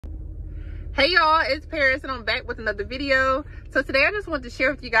Hey y'all, it's Paris and I'm back with another video. So today I just want to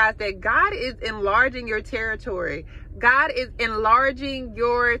share with you guys that God is enlarging your territory. God is enlarging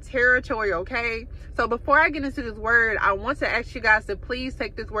your territory, okay? So before I get into this word, I want to ask you guys to please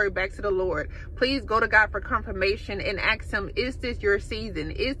take this word back to the Lord. Please go to God for confirmation and ask him, is this your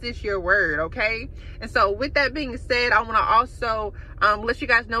season? Is this your word, okay? And so with that being said, I want to also let you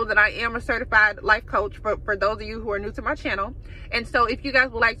guys know that I am a certified life coach for those of you who are new to my channel. And so if you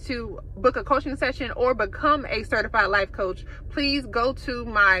guys would like to book a coaching session or become a certified life coach, please go to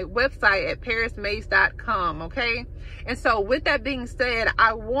my website at parismays.com, okay? And so with that being said,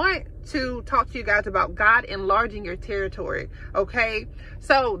 I want to talk to you guys about God enlarging your territory, okay?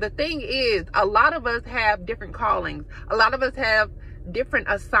 So the thing is, a lot of us have different callings. A lot of us have different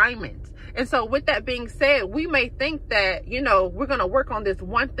assignments. And so with that being said, we may think that, you know, we're going to work on this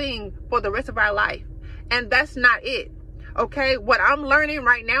one thing for the rest of our life. And that's not it. Okay, what I'm learning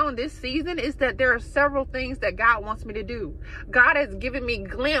right now in this season is that there are several things that God wants me to do. God has given me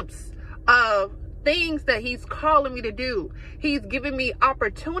glimpses of things that he's calling me to do. He's given me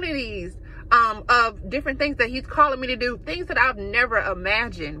opportunities of different things that he's calling me to do, things that I've never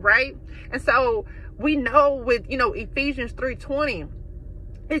imagined, right? And so we know with, Ephesians 3:20,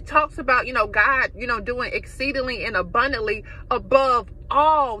 it talks about, God, doing exceedingly and abundantly above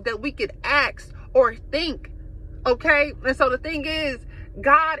all that we could ask or think. Okay, and so the thing is,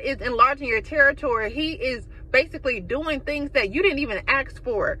 God is enlarging your territory. He is basically doing things that you didn't even ask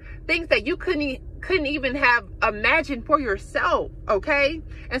for, things that you couldn't even have imagined for yourself. Okay,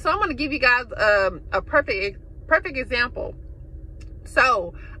 and so I'm going to give you guys a perfect example.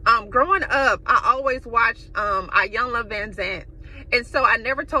 So growing up, I always watched Iyanla Van Zant. And so I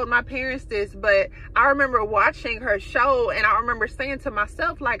never told my parents this, but I remember watching her show and I remember saying to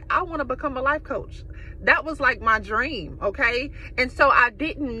myself, like, I want to become a life coach. That was like my dream, okay? And so I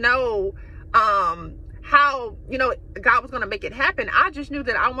didn't know how, God was going to make it happen. I just knew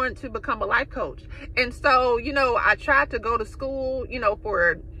that I wanted to become a life coach. And so, I tried to go to school,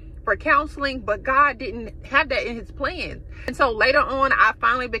 for counseling, but God didn't have that in his plan. And so later on, I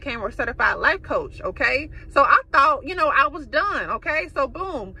finally became a certified life coach, okay? So I thought, I was done, okay? So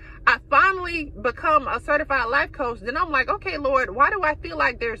boom, I finally become a certified life coach. Then I'm like, okay, Lord, why do I feel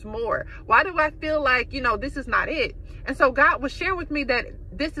like there's more? Why do I feel like, this is not it? And so God was sharing with me that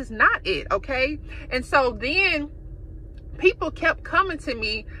this is not it, okay? And so then people kept coming to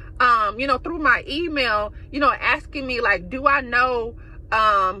me, through my email, asking me like, do I know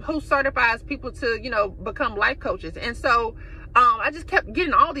who certifies people to, become life coaches? And so, I just kept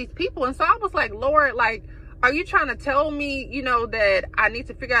getting all these people. And so I was like, Lord, like, are you trying to tell me, that I need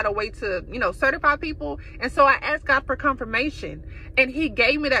to figure out a way to, certify people? And so I asked God for confirmation and he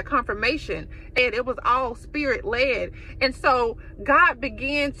gave me that confirmation and it was all spirit led. And so God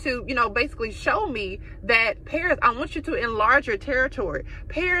began to, basically show me that, Paris, I want you to enlarge your territory.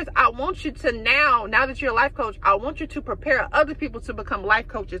 Paris, I want you to now that you're a life coach, I want you to prepare other people to become life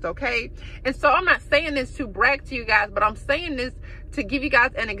coaches. Okay. And so I'm not saying this to brag to you guys, but I'm saying this to give you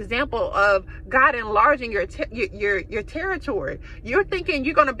guys an example of God enlarging your territory. You're thinking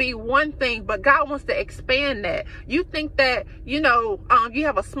you're going to be one thing, but God wants to expand that. You think that, you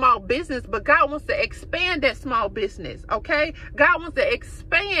have a small business, but God wants to expand that small business. Okay. God wants to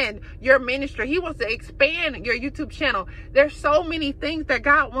expand your ministry. He wants to expand your YouTube channel. There's so many things that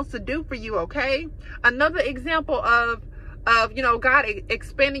God wants to do for you. Okay. Another example of God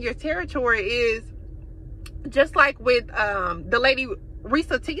expanding your territory is just like with the lady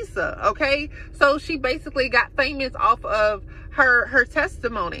Risa Tisa, okay? So she basically got famous off of her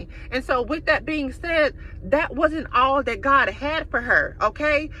testimony. And so with that being said, that wasn't all that God had for her,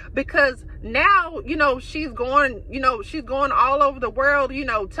 okay? Because now, she's going all over the world,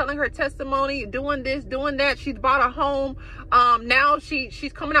 telling her testimony, doing this, doing that. She's bought a home. Now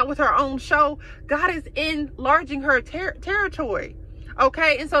she's coming out with her own show. God is enlarging her territory,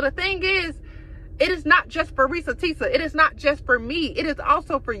 okay? And so the thing is, it is not just for Risa Tisa. It is not just for me. It is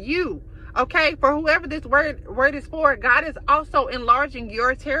also for you. Okay. For whoever this word is for, God is also enlarging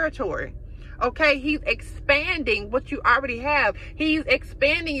your territory. Okay. He's expanding what you already have. He's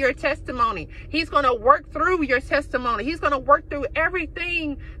expanding your testimony. He's going to work through your testimony. He's going to work through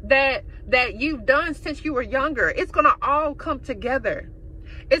everything that you've done since you were younger. It's going to all come together.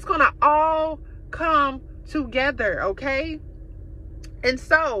 It's going to all come together. Okay. And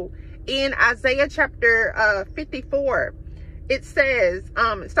so in Isaiah chapter 54, it says,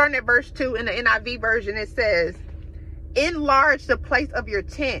 starting at verse 2 in the NIV version, it says, enlarge the place of your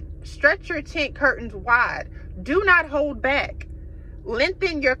tent, stretch your tent curtains wide, do not hold back,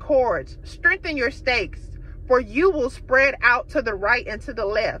 lengthen your cords, strengthen your stakes, for you will spread out to the right and to the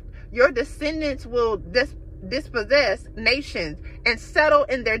left. Your descendants will dispossess nations and settle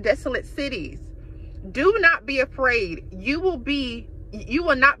in their desolate cities. Do not be afraid. You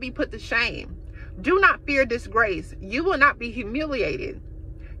will not be put to shame. Do not fear disgrace. You will not be humiliated.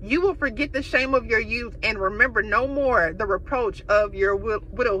 You will forget the shame of your youth and remember no more the reproach of your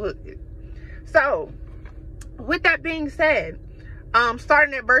widowhood. So, with that being said,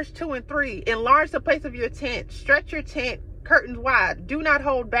 starting at verse 2 and 3, enlarge the place of your tent. Stretch your tent curtains wide. Do not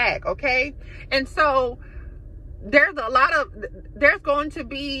hold back, okay? And so, there's going to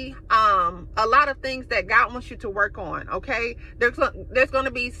be a lot of things that God wants you to work on, okay? There's going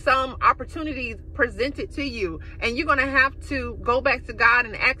to be some opportunities presented to you, and you're going to have to go back to God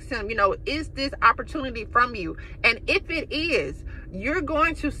and ask him, you know, is this opportunity from you? And if it is, you're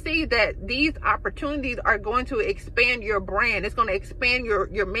going to see that these opportunities are going to expand your brand. It's going to expand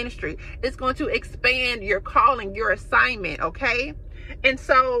your ministry. It's going to expand your calling, your assignment, okay? And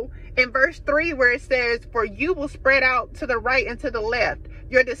so in verse 3, where it says, for you will spread out to the right and to the left.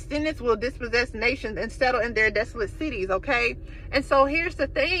 Your descendants will dispossess nations and settle in their desolate cities, okay? And so here's the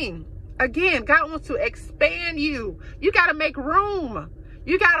thing. Again, God wants to expand you. You got to make room.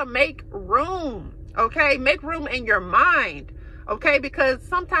 You got to make room, okay? Make room in your mind, okay? Because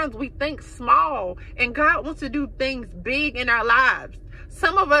sometimes we think small, and God wants to do things big in our lives.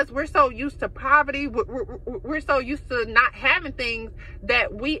 Some of us, we're so used to poverty. We're so used to not having things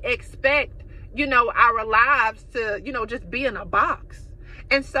that we expect, you know, our lives to, you know, just be in a box.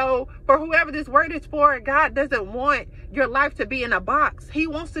 And so for whoever this word is for, God doesn't want your life to be in a box. He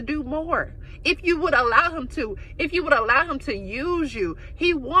wants to do more. If you would allow him to, if you would allow him to use you,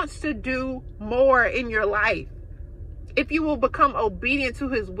 he wants to do more in your life. If you will become obedient to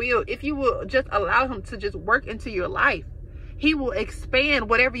his will, if you will just allow him to just work into your life, he will expand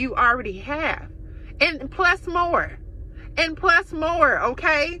whatever you already have. And plus more. And plus more,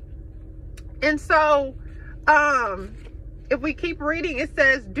 okay? And so, if we keep reading, it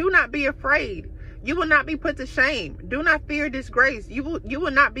says, do not be afraid. You will not be put to shame. Do not fear disgrace. You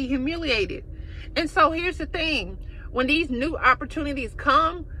will not be humiliated. And so here's the thing. When these new opportunities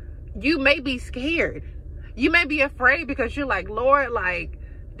come, you may be scared. You may be afraid because you're like, Lord, like,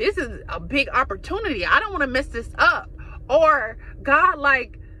 this is a big opportunity. I don't want to mess this up. Or, God,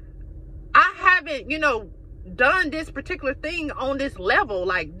 like, I haven't, you know, done this particular thing on this level.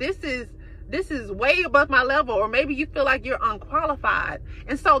 Like, this is way above my level. Or maybe you feel like you're unqualified.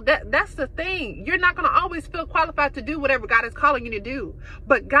 And so that's the thing. You're not going to always feel qualified to do whatever God is calling you to do.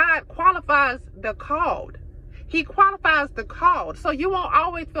 But God qualifies the called. He qualifies the called. So you won't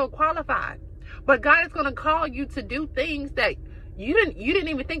always feel qualified. But God is going to call you to do things that you didn't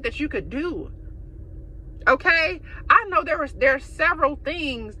even think that you could do. Okay, I know there are several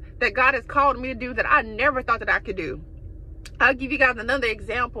things that God has called me to do that I never thought that I could do. I'll give you guys another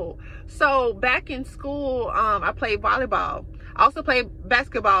example. So back in school, I played volleyball. I also played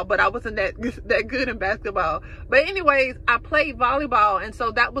basketball, but I wasn't that good in basketball. But anyways, I played volleyball, and so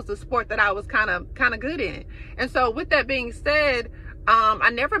that was the sport that I was kind of good in. And so with that being said,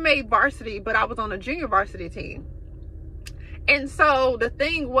 I never made varsity, but I was on a junior varsity team. And so the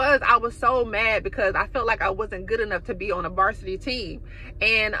thing was, I was so mad because I felt like I wasn't good enough to be on a varsity team.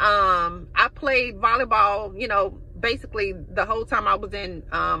 And I played volleyball, you know, basically the whole time I was in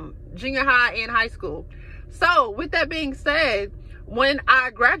junior high and high school. So with that being said, when I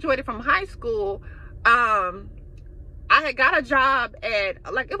graduated from high school, I had got a job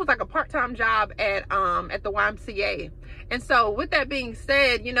at, like, it was like a part-time job at the YMCA. And so with that being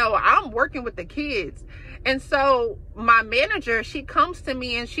said, you know, I'm working with the kids. And so my manager, she comes to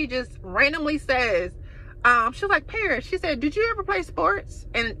me and she just randomly says, she was like, Paris, she said, did you ever play sports?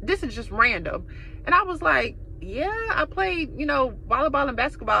 And this is just random. And I was like, yeah, I played, you know, volleyball and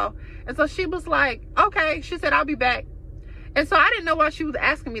basketball. And so she was like, okay. She said, I'll be back. And so I didn't know why she was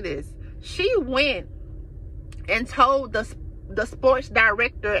asking me this. She went and told the sports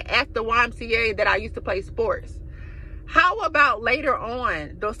director at the YMCA that I used to play sports. How about later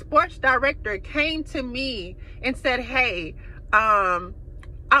on, the sports director came to me and said, hey, I'm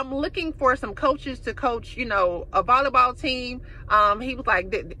looking for some coaches to coach, you know, a volleyball team. He was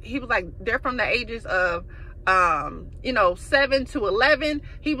like, they're from the ages of, you know, 7 to 11.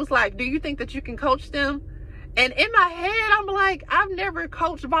 He was like, do you think that you can coach them? And in my head, I'm like, I've never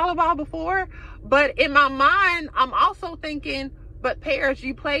coached volleyball before. But in my mind, I'm also thinking, but Paris,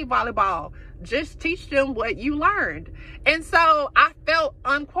 you play volleyball. Just teach them what you learned. And so I felt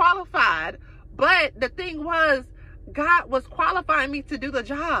unqualified. But the thing was, God was qualifying me to do the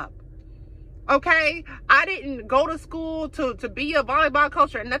job. Okay? I didn't go to school to be a volleyball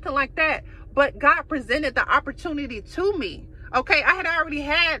coach or nothing like that. But God presented the opportunity to me. Okay, I had already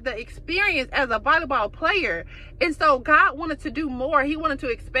had the experience as a volleyball player, and so God wanted to do more. He wanted to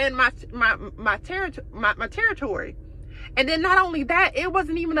expand my territory. And then not only that, it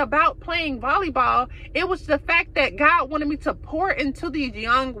wasn't even about playing volleyball. It was the fact that God wanted me to pour into these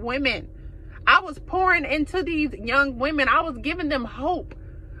young women. I was pouring into these young women. I was giving them hope.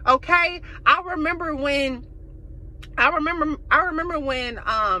 Okay, I remember when you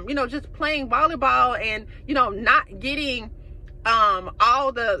know, just playing volleyball and, you know, not getting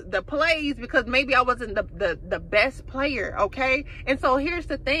all the plays because maybe I wasn't the best player. Okay, and so here's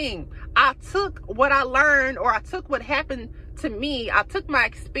the thing. I took what I learned, or I took what happened to me. I took my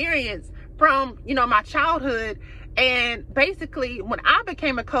experience from, you know, my childhood, and basically when I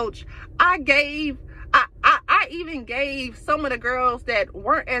became a coach, I even gave some of the girls that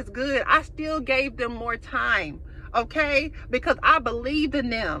weren't as good, I still gave them more time. Okay, because I believed in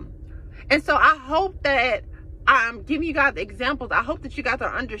them. And so I hope that I'm giving you guys examples. I hope that you guys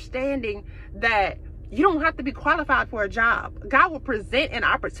are understanding that you don't have to be qualified for a job. God will present an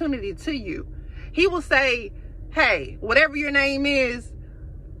opportunity to you. He will say, hey, whatever your name is,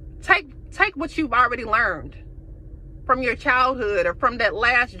 take what you've already learned from your childhood or from that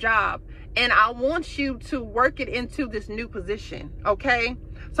last job, and I want you to work it into this new position. Okay,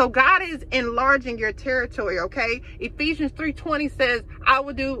 so God is enlarging your territory. Okay, Ephesians 3:20 says, I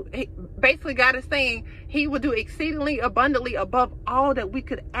will do, basically God is saying he will do exceedingly abundantly above all that we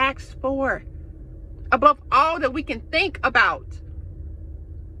could ask for, above all that we can think about.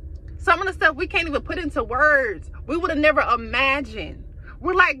 Some of the stuff we can't even put into words. We would have never imagined.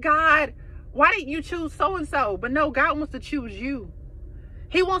 We're like, God, why didn't you choose so-and-so? But no, God wants to choose you.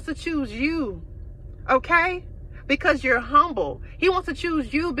 He wants to choose you, okay? Because you're humble. He wants to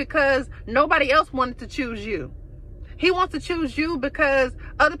choose you because nobody else wanted to choose you. He wants to choose you because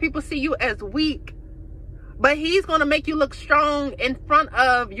other people see you as weak. But he's going to make you look strong in front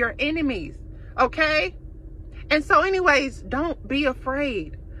of your enemies, okay? And so anyways, don't be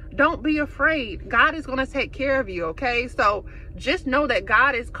afraid. Don't be afraid. God is going to take care of you, okay? So just know that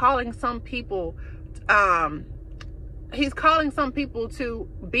God is calling some people, he's calling some people to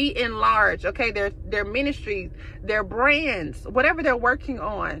be enlarged, okay? Their ministries, their brands, whatever they're working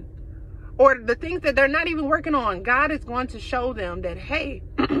on, or the things that they're not even working on, God is going to show them that, hey,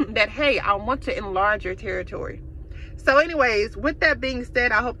 I want to enlarge your territory. So anyways, with that being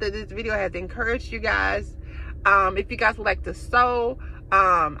said, I hope that this video has encouraged you guys. If you guys would like to sow,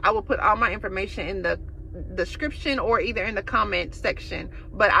 I will put all my information in the description or either in the comment section.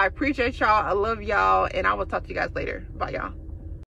 But I appreciate y'all. I love y'all, and I will talk to you guys later. Bye, y'all.